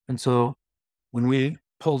And so when we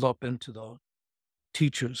pulled up into the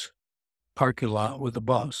teacher's parking lot with a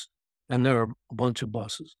bus, and there were a bunch of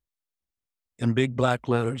buses, in big black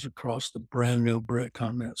letters across the brand new brick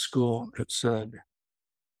on that school, it said,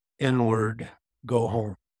 N-word, go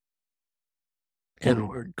home.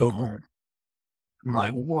 N-word, go home. I'm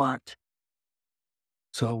like, what?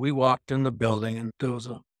 So we walked in the building, and there was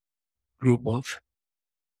a group of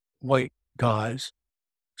white guys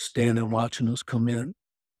standing watching us come in,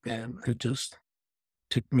 and it just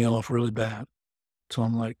ticked me off really bad. So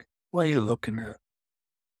I'm like, what are you looking at?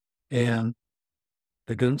 And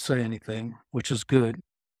they didn't say anything, which is good.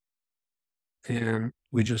 And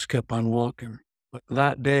we just kept on walking. But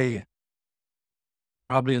that day,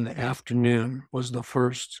 probably in the afternoon, was the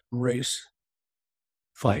first race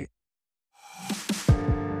fight.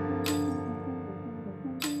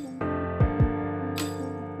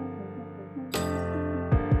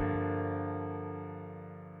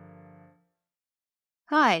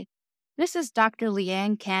 Hi, this is Dr.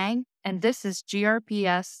 Liang Kang, and this is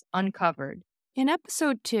GRPS Uncovered. In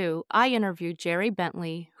episode 2, I interviewed Jerry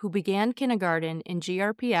Bentley, who began kindergarten in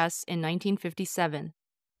GRPS in 1957.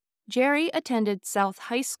 Jerry attended South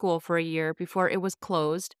High School for a year before it was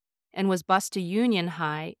closed and was bused to Union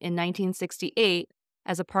High in 1968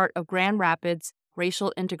 as a part of Grand Rapids'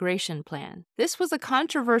 racial integration plan. This was a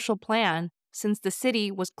controversial plan since the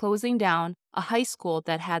city was closing down a high school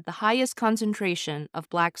that had the highest concentration of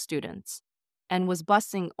Black students and was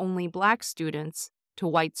busing only Black students to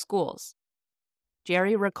white schools.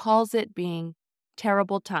 Jerry recalls it being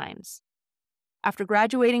terrible times. After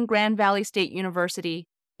graduating Grand Valley State University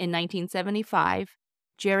in 1975,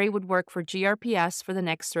 Jerry would work for GRPS for the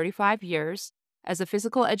next 35 years as a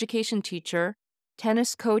physical education teacher,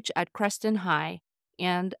 tennis coach at Creston High,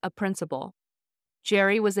 and a principal.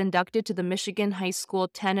 Jerry was inducted to the Michigan High School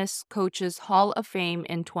Tennis Coaches Hall of Fame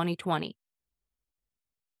in 2020.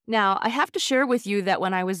 Now, I have to share with you that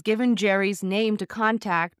when I was given Jerry's name to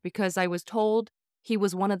contact because I was told he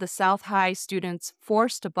was one of the South High students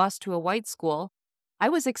forced to bus to a white school, I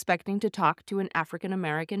was expecting to talk to an African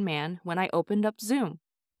American man when I opened up Zoom.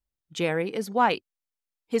 Jerry is white.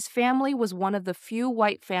 His family was one of the few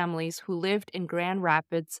white families who lived in Grand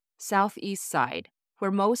Rapids' southeast side,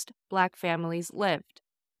 where most Black families lived.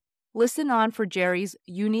 Listen on for Jerry's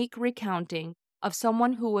unique recounting of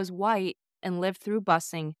someone who was white and lived through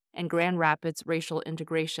busing and Grand Rapids' racial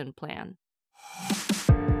integration plan.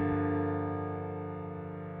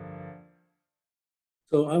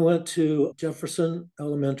 So I went to Jefferson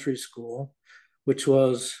Elementary School, which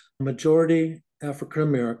was majority African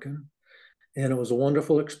American, and it was a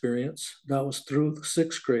wonderful experience. That was through the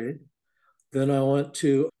sixth grade. Then I went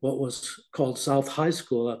to what was called South High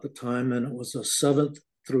School at the time, and it was a seventh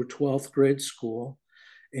through 12th grade school.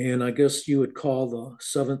 And I guess you would call the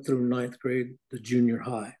seventh through ninth grade the junior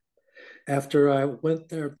high. After I went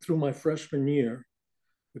there through my freshman year,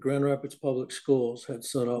 the Grand Rapids Public Schools had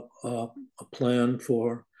set up a plan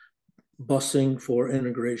for busing for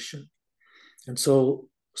integration. And so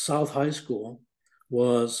South High School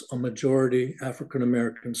was a majority African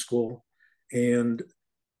American school. And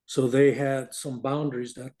so they had some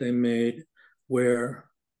boundaries that they made where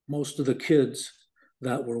most of the kids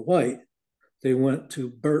that were white, they went to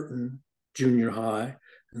Burton Junior High,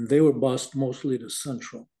 and they were bused mostly to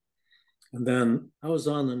Central. And then I was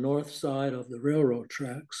on the north side of the railroad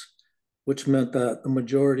tracks, which meant that the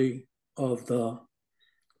majority of the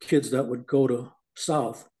kids that would go to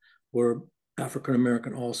South were African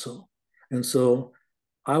American also. And so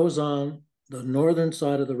I was on the northern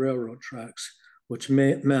side of the railroad tracks, which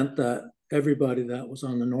meant that everybody that was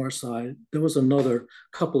on the north side, there was another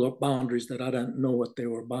couple of boundaries that I didn't know what they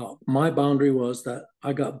were about. My boundary was that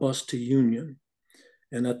I got bused to Union.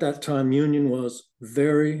 And at that time, Union was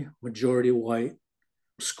very majority white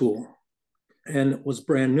school. And it was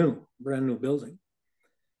brand new building.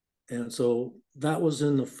 And so that was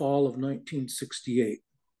in the fall of 1968.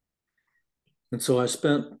 And so I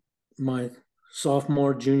spent my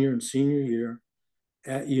sophomore, junior, and senior year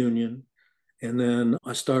at Union. And then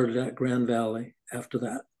I started at Grand Valley after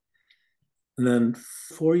that. And then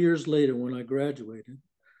 4 years later, when I graduated,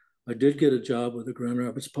 I did get a job with the Grand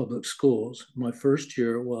Rapids Public Schools. My first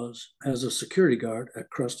year was as a security guard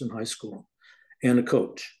at Creston High School and a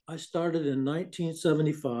coach. I started in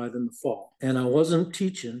 1975 in the fall, and I wasn't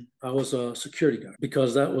teaching, I was a security guard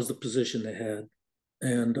because that was the position they had.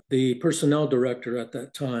 And the personnel director at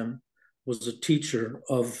that time was a teacher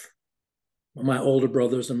of my older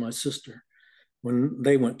brothers and my sister when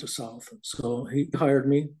they went to South. So he hired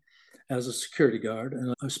me as a security guard,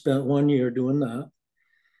 and I spent 1 year doing that.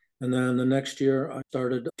 And then the next year, I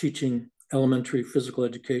started teaching elementary physical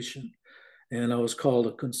education. And I was called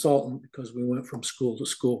a consultant because we went from school to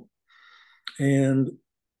school. And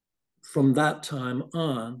from that time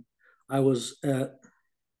on, I was at,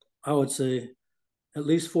 I would say, at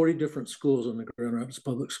least 40 different schools in the Grand Rapids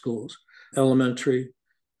Public Schools. Elementary,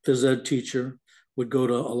 phys ed teacher, would go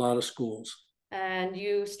to a lot of schools. And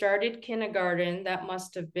you started kindergarten. That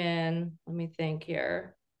must have been, let me think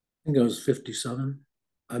here. I think I was 57.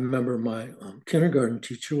 I remember my kindergarten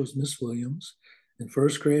teacher was Miss Williams. In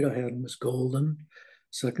first grade, I had Miss Golden.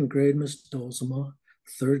 Second grade, Miss Dolzema.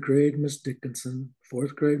 Third grade, Miss Dickinson.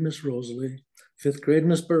 Fourth grade, Miss Rosalie. Fifth grade,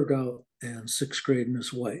 Miss Bergout. And sixth grade,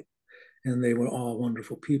 Miss White. And they were all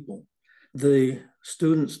wonderful people. The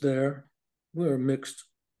students there were mixed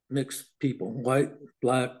people, white,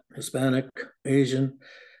 black, Hispanic, Asian,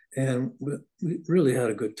 and we really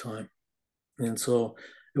had a good time. And so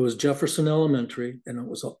it was Jefferson Elementary, and it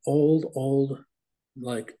was an old,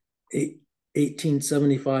 like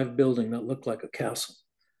 1875 building that looked like a castle.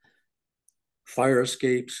 Fire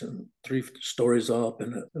escapes and 3 stories up,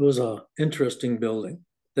 and it was an interesting building.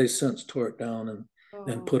 They since tore it down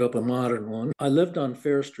and put up a modern one. I lived on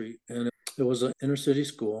Fair Street, and it was an inner city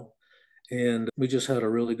school, and we just had a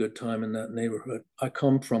really good time in that neighborhood. I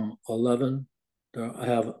come from 11, I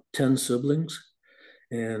have 10 siblings,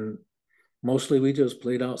 and mostly we just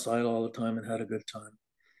played outside all the time and had a good time.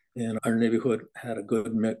 And our neighborhood had a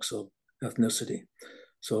good mix of ethnicity.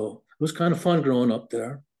 So it was kind of fun growing up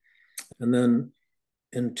there. And then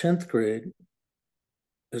in 10th grade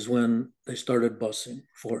is when they started busing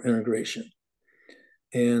for integration.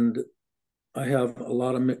 And I have a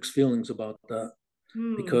lot of mixed feelings about that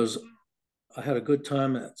because I had a good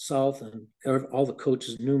time at South and all the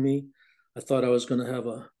coaches knew me. I thought I was going to have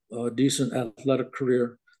a decent athletic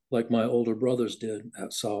career like my older brothers did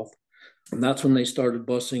at South. And that's when they started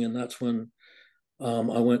busing, and that's when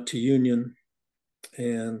I went to Union.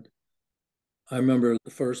 And I remember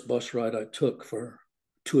the first bus ride I took for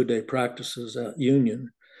 2-a-day practices at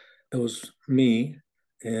Union. It was me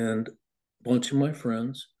and a bunch of my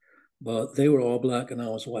friends, but they were all black and I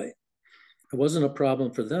was white. It wasn't a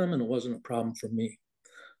problem for them and it wasn't a problem for me.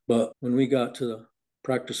 But when we got to the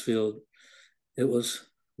practice field, it was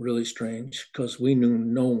really strange because we knew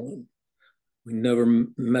no one. We never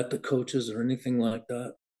met the coaches or anything like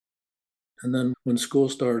that. And then when school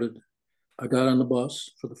started, I got on the bus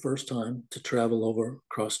for the first time to travel over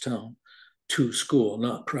across town to school,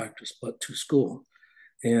 not practice, but to school.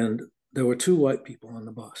 And there were 2 white people on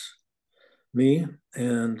the bus, me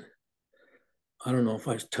and I don't know if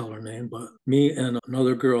I tell her name, but me and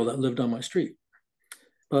another girl that lived on my street.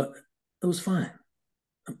 But it was fine.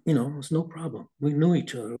 It was no problem. We knew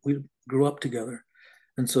each other. We grew up together.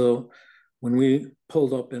 And so when we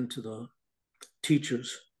pulled up into the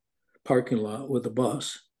teacher's parking lot with a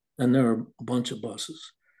bus, and there were a bunch of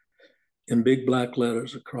buses, in big black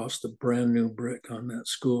letters across the brand new brick on that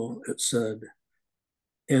school, it said,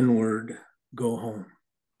 "N-word, go home.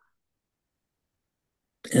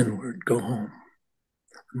 N-word, go home."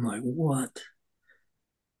 I'm like, what?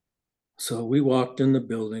 So we walked in the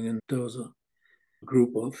building, and there was a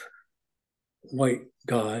group of white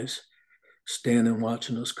guys standing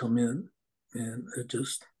watching us come in, and it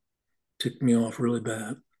just ticked me off really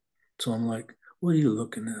bad. So I'm like, what are you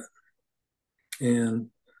looking at? And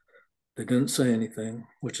they didn't say anything,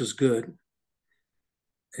 which is good.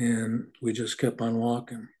 And we just kept on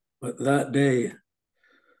walking. But that day,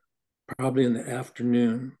 probably in the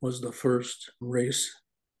afternoon, was the first race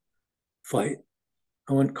fight.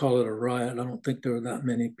 I wouldn't call it a riot. I don't think there were that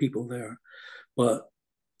many people there, but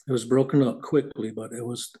it was broken up quickly, but it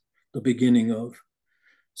was the beginning of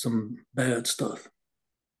some bad stuff.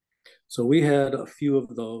 So we had a few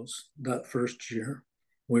of those that first year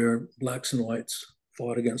where blacks and whites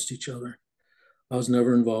fought against each other. I was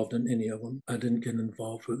never involved in any of them. I didn't get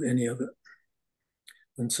involved with any of it.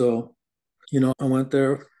 And so, I went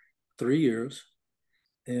there 3 years,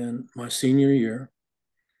 and my senior year,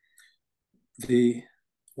 the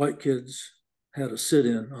white kids had a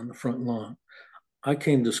sit-in on the front lawn. I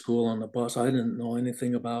came to school on the bus. I didn't know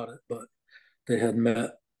anything about it, but they had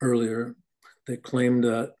met earlier. They claimed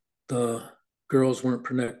that the girls weren't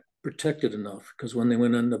protected enough because when they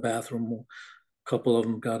went in the bathroom, a couple of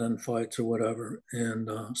them got in fights or whatever.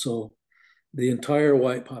 And so the entire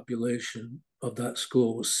white population of that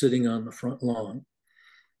school was sitting on the front lawn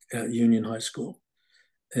at Union High School.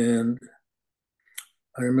 And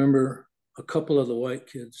I remember a couple of the white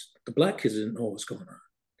kids, the black kids didn't know what was going on.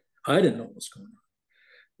 I didn't know what was going on.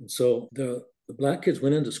 And so the black kids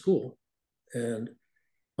went into school, and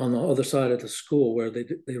on the other side of the school where they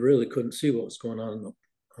really couldn't see what was going on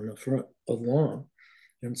the front of the lawn,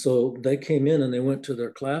 And so they came in and they went to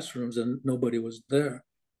their classrooms and nobody was there.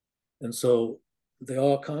 And so they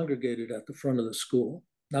all congregated at the front of the school,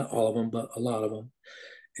 not all of them, but a lot of them.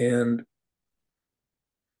 And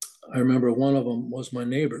I remember one of them was my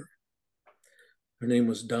neighbor. Her name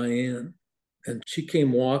was Diane. And she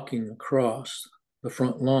came walking across the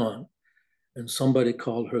front lawn and somebody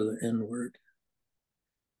called her the N word.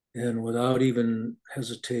 And without even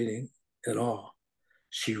hesitating at all,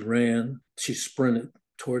 she ran, she sprinted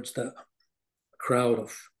towards that crowd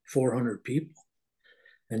of 400 people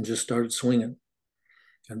and just started swinging.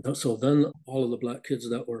 And so then all of the black kids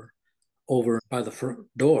that were over by the front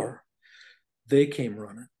door, they came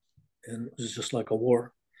running, and it was just like a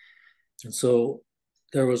war. And so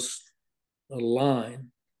there was a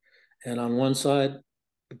line, and on one side,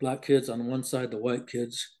 the black kids, on one side, the white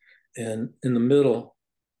kids, and in the middle,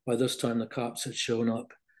 by this time, the cops had shown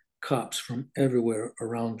up, cops from everywhere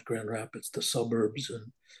around Grand Rapids, the suburbs,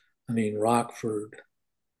 and I mean, Rockford,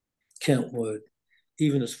 Kentwood,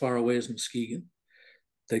 even as far away as Muskegon.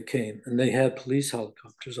 They came, and they had police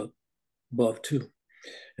helicopters up above too.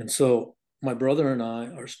 And so my brother and I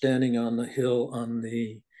are standing on the hill on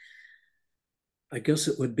the, I guess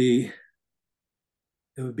it would be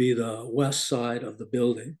the west side of the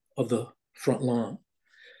building, of the front lawn.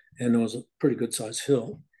 And it was a pretty good sized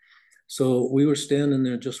hill. So we were standing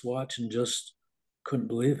there just watching, just couldn't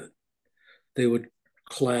believe it. They would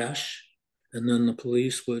clash, and then the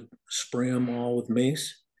police would spray them all with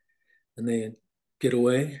mace, and they'd get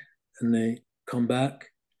away, and they come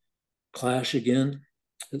back, clash again.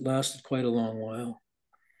 It lasted quite a long while.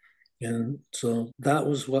 And so that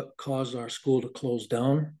was what caused our school to close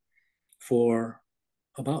down for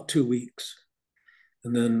about 2 weeks.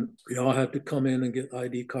 And then we all had to come in and get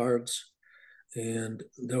ID cards. And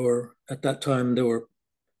there were, at that time, there were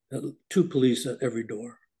 2 police at every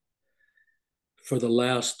door for the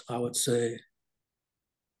last, I would say,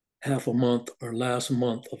 half a month or last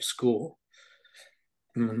month of school.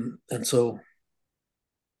 And so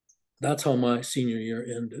that's how my senior year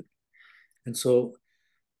ended. And so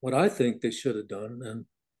what I think they should have done, and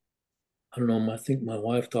I don't know, I think my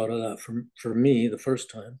wife thought of that for me the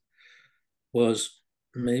first time, was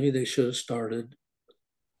maybe they should have started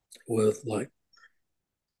with like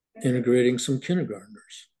integrating some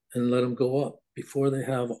kindergartners and let them go up before they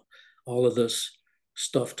have all of this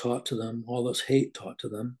stuff taught to them, all this hate taught to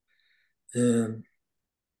them. And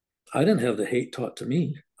I didn't have the hate taught to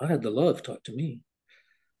me. I had the love taught to me.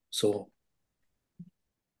 So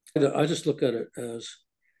I just look at it as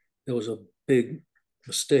it was a big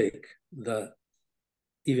mistake that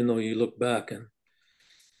even though you look back and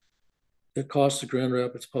it cost the Grand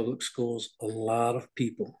Rapids Public Schools a lot of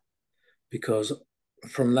people because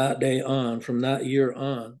from that day on, from that year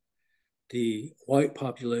on, the white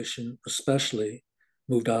population especially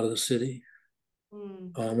moved out of the city,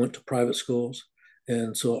 went to private schools.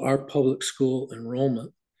 And so our public school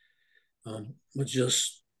enrollment was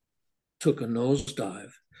just took a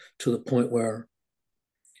nosedive to the point where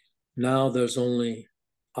now there's only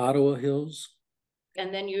Ottawa Hills.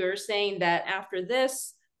 And then you're saying that after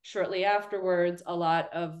this, shortly afterwards, a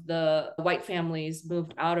lot of the white families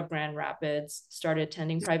moved out of Grand Rapids, started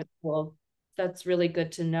attending private school. That's really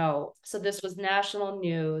good to know. So this was national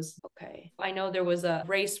news. Okay. I know there was a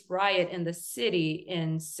race riot in the city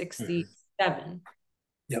in 67.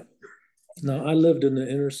 Yep. Now I lived in the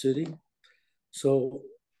inner city. So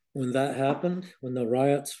when that happened, when the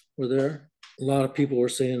riots were there, a lot of people were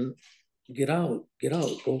saying, get out,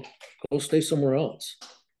 go stay somewhere else.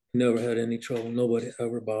 Never had any trouble. Nobody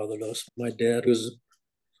ever bothered us. My dad was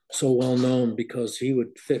so well known because he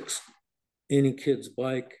would fix any kid's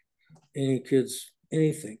bike, any kid's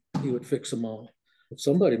anything. He would fix them all. If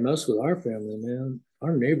somebody messed with our family, man,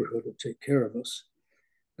 our neighborhood would take care of us.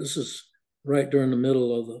 This is right during the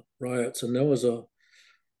middle of the riots, and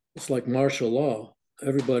it's like martial law.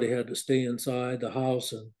 Everybody had to stay inside the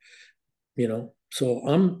house, and so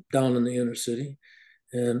I'm down in the inner city,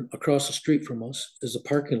 and across the street from us is a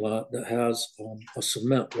parking lot that has a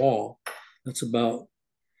cement wall that's about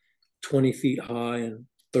 20 feet high and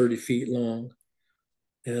 30 feet long.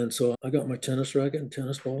 And so I got my tennis racket and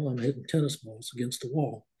tennis ball. I'm hitting tennis balls against the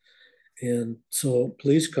wall. And so a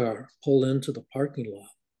police car pulled into the parking lot,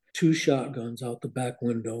 2 shotguns out the back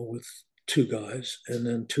window with 2 guys, and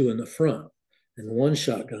then 2 in the front, and 1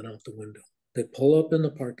 shotgun out the window. They pull up in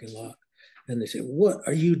the parking lot and they say, "What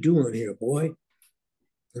are you doing here, boy?"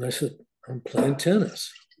 And I said, "I'm playing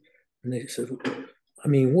tennis." And they said, "I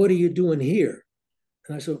mean, what are you doing here?"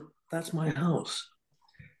 And I said, "That's my house."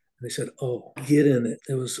 And they said, "Oh, get in it."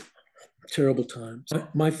 It was terrible times.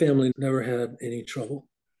 My family never had any trouble.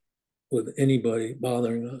 with anybody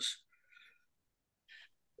bothering us.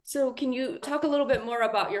 So, can you talk a little bit more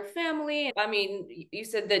about your family? I mean, you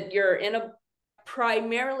said that you're in a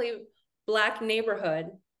primarily Black neighborhood.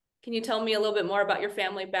 Can you tell me a little bit more about your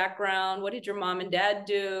family background? What did your mom and dad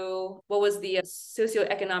do? What was the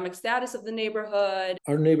socioeconomic status of the neighborhood?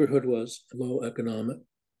 Our neighborhood was low economic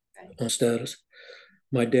Okay. status.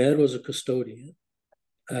 My dad was a custodian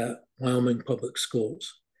at Wyoming Public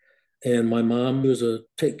Schools. And my mom was a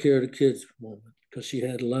take care of the kids woman because she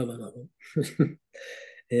had 11 of them.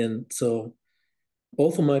 And so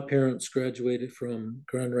both of my parents graduated from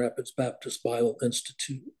Grand Rapids Baptist Bible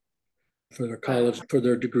Institute for their college, for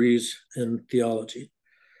their degrees in theology.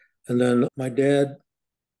 And then my dad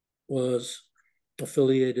was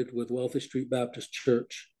affiliated with Wealthy Street Baptist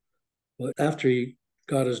Church. But after he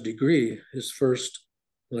got his degree, his first,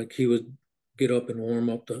 like he would get up and warm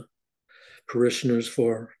up the parishioners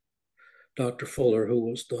for Dr. Fuller, who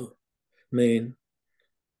was the main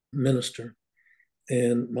minister.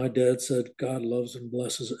 And my dad said, God loves and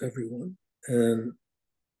blesses everyone. And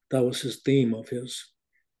that was his theme of his,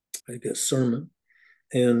 I guess, sermon.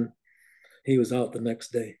 And he was out the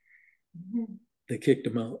next day. Mm-hmm. They kicked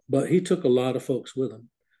him out. But he took a lot of folks with him.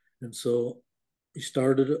 And so he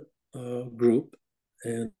started a group.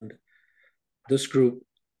 And this group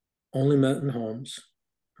only met in homes.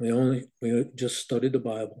 We just studied the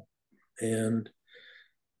Bible and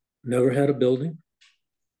never had a building,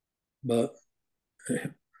 but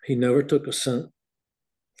he never took a cent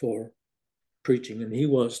for preaching, and he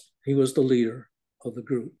was the leader of the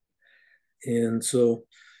group. And so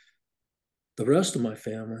the rest of my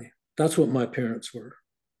family, that's what my parents were.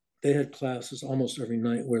 They had classes almost every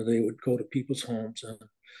night where they would go to people's homes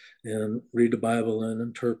and read the Bible and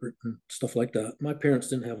interpret and stuff like that. My parents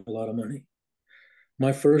didn't have a lot of money.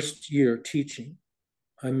 My first year teaching,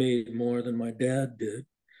 I made more than my dad did,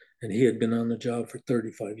 and he had been on the job for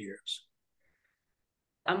 35 years.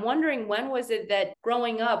 I'm wondering, when was it that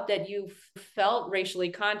growing up that you felt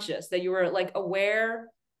racially conscious, that you were like aware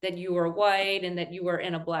that you were white and that you were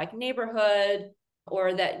in a Black neighborhood,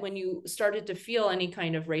 or that when you started to feel any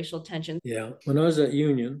kind of racial tension? Yeah, when I was at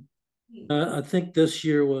Union, I think this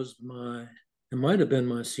year was it might have been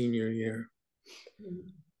my senior year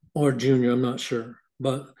or junior, I'm not sure.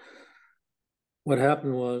 But what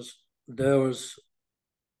happened was there was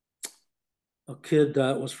a kid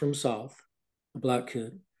that was from South, a Black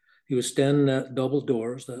kid. He was standing at double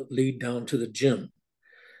doors that lead down to the gym.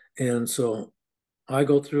 And so I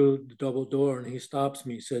go through the double door and he stops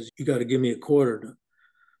me. He says, you got to give me a quarter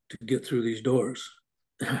to get through these doors.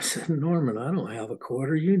 And I said, Norman, I don't have a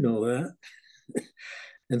quarter. You know that.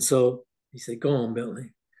 And so he said, go on,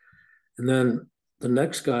 Bentley. And then the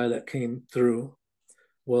next guy that came through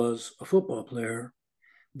was a football player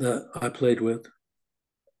that I played with.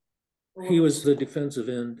 He was the defensive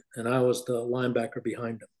end, and I was the linebacker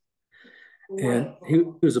behind him. And he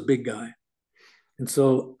was a big guy. And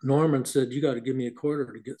so Norman said, you got to give me a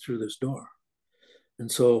quarter to get through this door.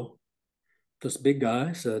 And so this big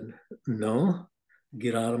guy said, no,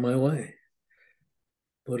 get out of my way.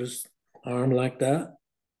 Put his arm like that,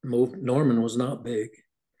 moved. Norman was not big.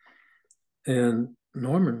 And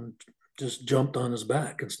Norman just jumped on his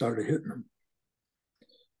back and started hitting him.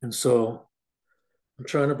 And so I'm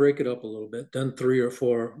trying to break it up a little bit. Then 3 or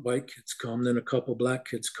 4 white kids come, then a couple Black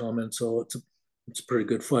kids come, and so it's a pretty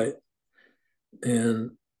good fight.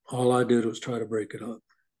 And all I did was try to break it up.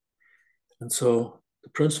 And so the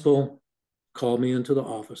principal called me into the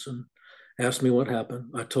office and asked me what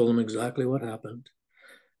happened. I told him exactly what happened.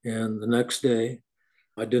 And the next day,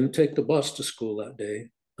 I didn't take the bus to school that day.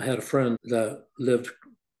 I had a friend that lived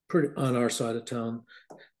pretty on our side of town.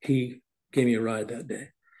 He gave me a ride that day.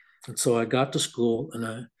 And so I got to school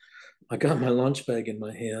and I got my lunch bag in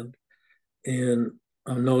my hand, and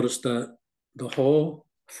I noticed that the whole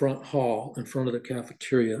front hall in front of the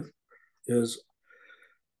cafeteria is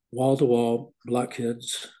wall to wall Black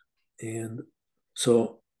kids. And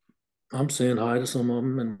so I'm saying hi to some of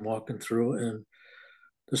them and walking through. And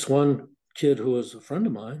this one kid who was a friend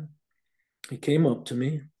of mine, he came up to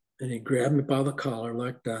me and he grabbed me by the collar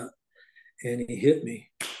like that and he hit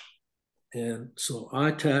me. And so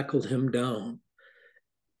I tackled him down,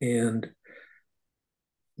 and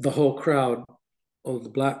the whole crowd of the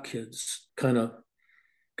Black kids kind of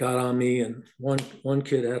got on me. And one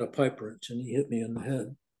kid had a pipe wrench and he hit me in the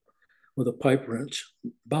head with a pipe wrench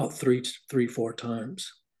about three, 4 times.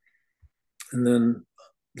 And then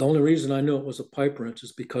the only reason I knew it was a pipe wrench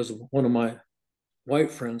is because one of my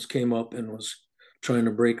white friends came up and was trying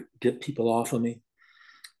to get people off of me.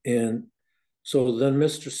 And so then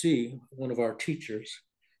Mr. C, one of our teachers,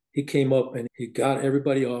 He came up and he got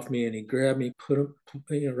everybody off me and he grabbed me, put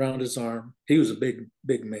me around his arm. He was a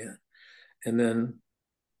big man. And then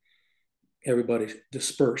everybody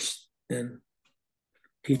dispersed and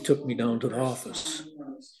he took me down to the office.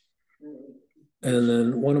 And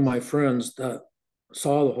then one of my friends that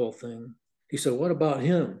saw the whole thing, he said, "What about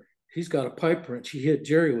him? He's got a pipe wrench. He hit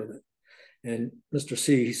Jerry with it." And Mr.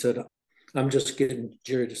 C, he said, "I'm just getting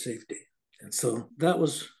Jerry to safety." And so that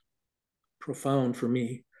was profound for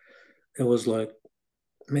me. It was like,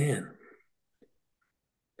 man,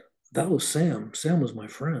 that was Sam. Sam was my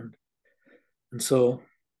friend. And so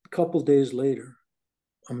a couple days later,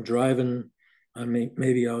 I'm driving.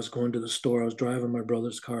 Maybe I was going to the store. I was driving my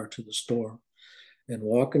brother's car to the store and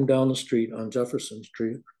walking down the street on Jefferson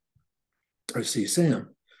Street. I see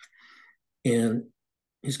Sam, and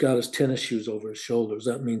he's got his tennis shoes over his shoulders.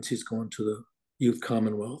 That means he's going to the Youth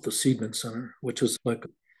Commonwealth, the Seidman Center, which was like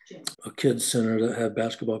a kids center that had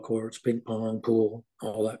basketball courts, ping pong, pool,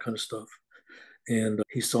 all that kind of stuff. And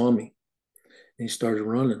he saw me and he started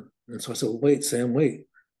running. And so I said, "Well, wait, Sam, wait."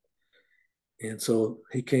 And so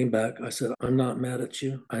he came back. I said, "I'm not mad at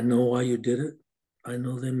you. I know why you did it. I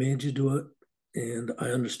know they made you do it. And I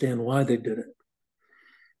understand why they did it.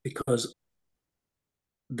 Because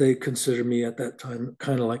they considered me at that time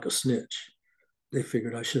kind of like a snitch. They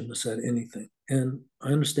figured I shouldn't have said anything. And I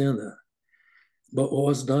understand that. But what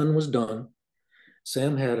was done was done.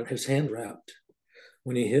 Sam had his hand wrapped.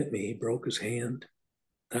 When he hit me, he broke his hand.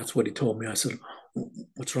 That's what he told me. I said,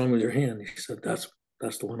 "What's wrong with your hand?" He said, That's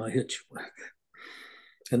the one I hit you with."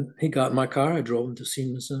 And he got in my car. I drove him to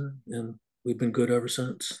Seidman Center, and we've been good ever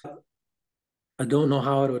since. I don't know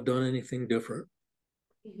how I would have done anything different.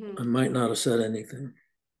 I might not have said anything.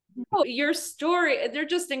 Oh, your story, they're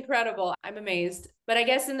just incredible. I'm amazed. But I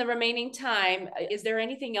guess in the remaining time, is there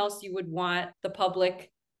anything else you would want the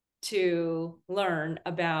public to learn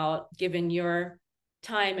about, given your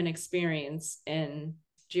time and experience in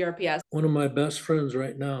GRPS? One of my best friends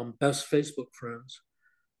right now, best Facebook friends,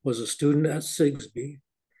 was a student at Sigsbee.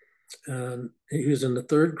 And he was in the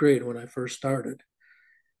third grade when I first started.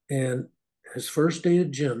 And his first day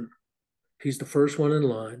of gym, he's the first one in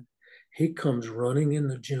line. He comes running in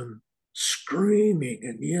the gym, screaming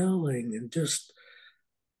and yelling, and just,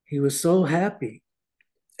 he was so happy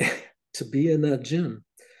to be in that gym.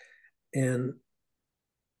 And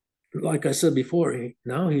like I said before,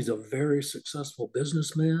 now he's a very successful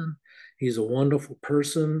businessman. He's a wonderful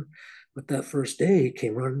person. But that first day, he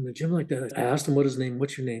came running in the gym like that. I asked him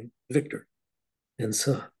what's your name? Victor. And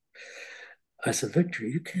so I said, "Victor,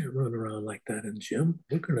 you can't run around like that in the gym.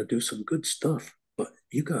 We're going to do some good stuff, but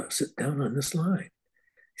you got to sit down on this line."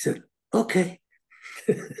 He said, "Okay."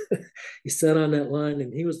 He sat on that line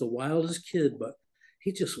and he was the wildest kid, but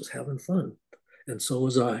he just was having fun. And so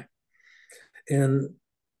was I. And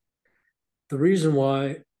the reason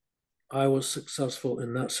why I was successful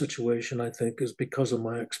in that situation, I think, is because of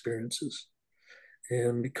my experiences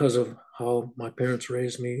and because of how my parents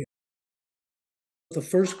raised me. The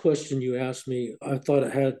first question you asked me, I thought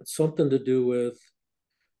it had something to do with,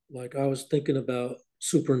 like, I was thinking about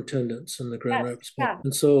superintendents in the Grand Rapids. Yeah.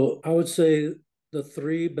 And so I would say the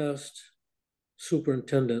three best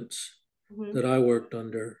superintendents that I worked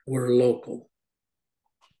under were local.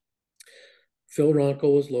 Phil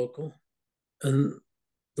Ronco was local. And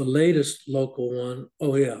the latest local one,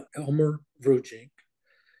 oh yeah, Elmer Vrujink.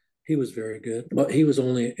 He was very good, but he was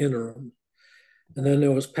only an interim. And then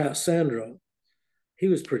there was Pat Sandro. He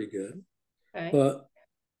was pretty good. Okay. But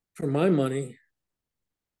for my money,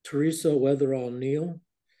 Teresa Weatherall Neal,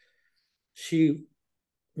 she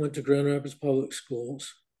went to Grand Rapids Public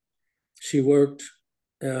Schools. She worked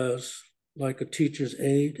as like a teacher's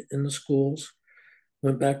aide in the schools,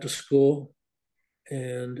 went back to school,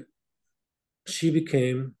 and she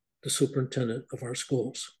became the superintendent of our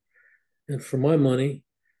schools. And for my money,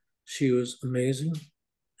 she was amazing,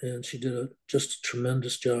 and she did just a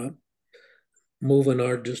tremendous job moving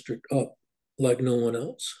our district up like no one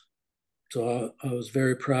else. So I was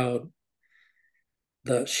very proud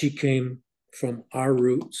that she came from our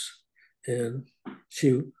roots and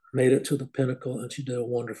she made it to the pinnacle, and she did a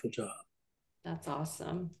wonderful job. That's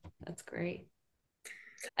awesome. That's great.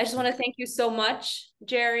 I just want to thank you so much,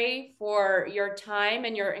 Jerry, for your time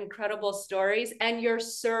and your incredible stories and your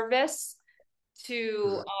service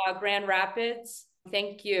to Grand Rapids.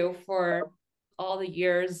 Thank you for all the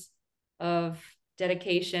years of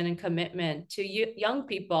dedication and commitment to young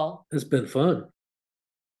people. It's been fun.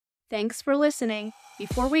 Thanks for listening.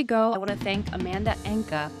 Before we go, I want to thank Amanda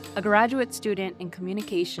Enka, a graduate student in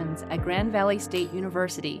communications at Grand Valley State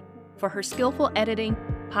University, for her skillful editing,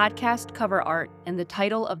 podcast cover art, and the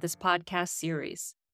title of this podcast series.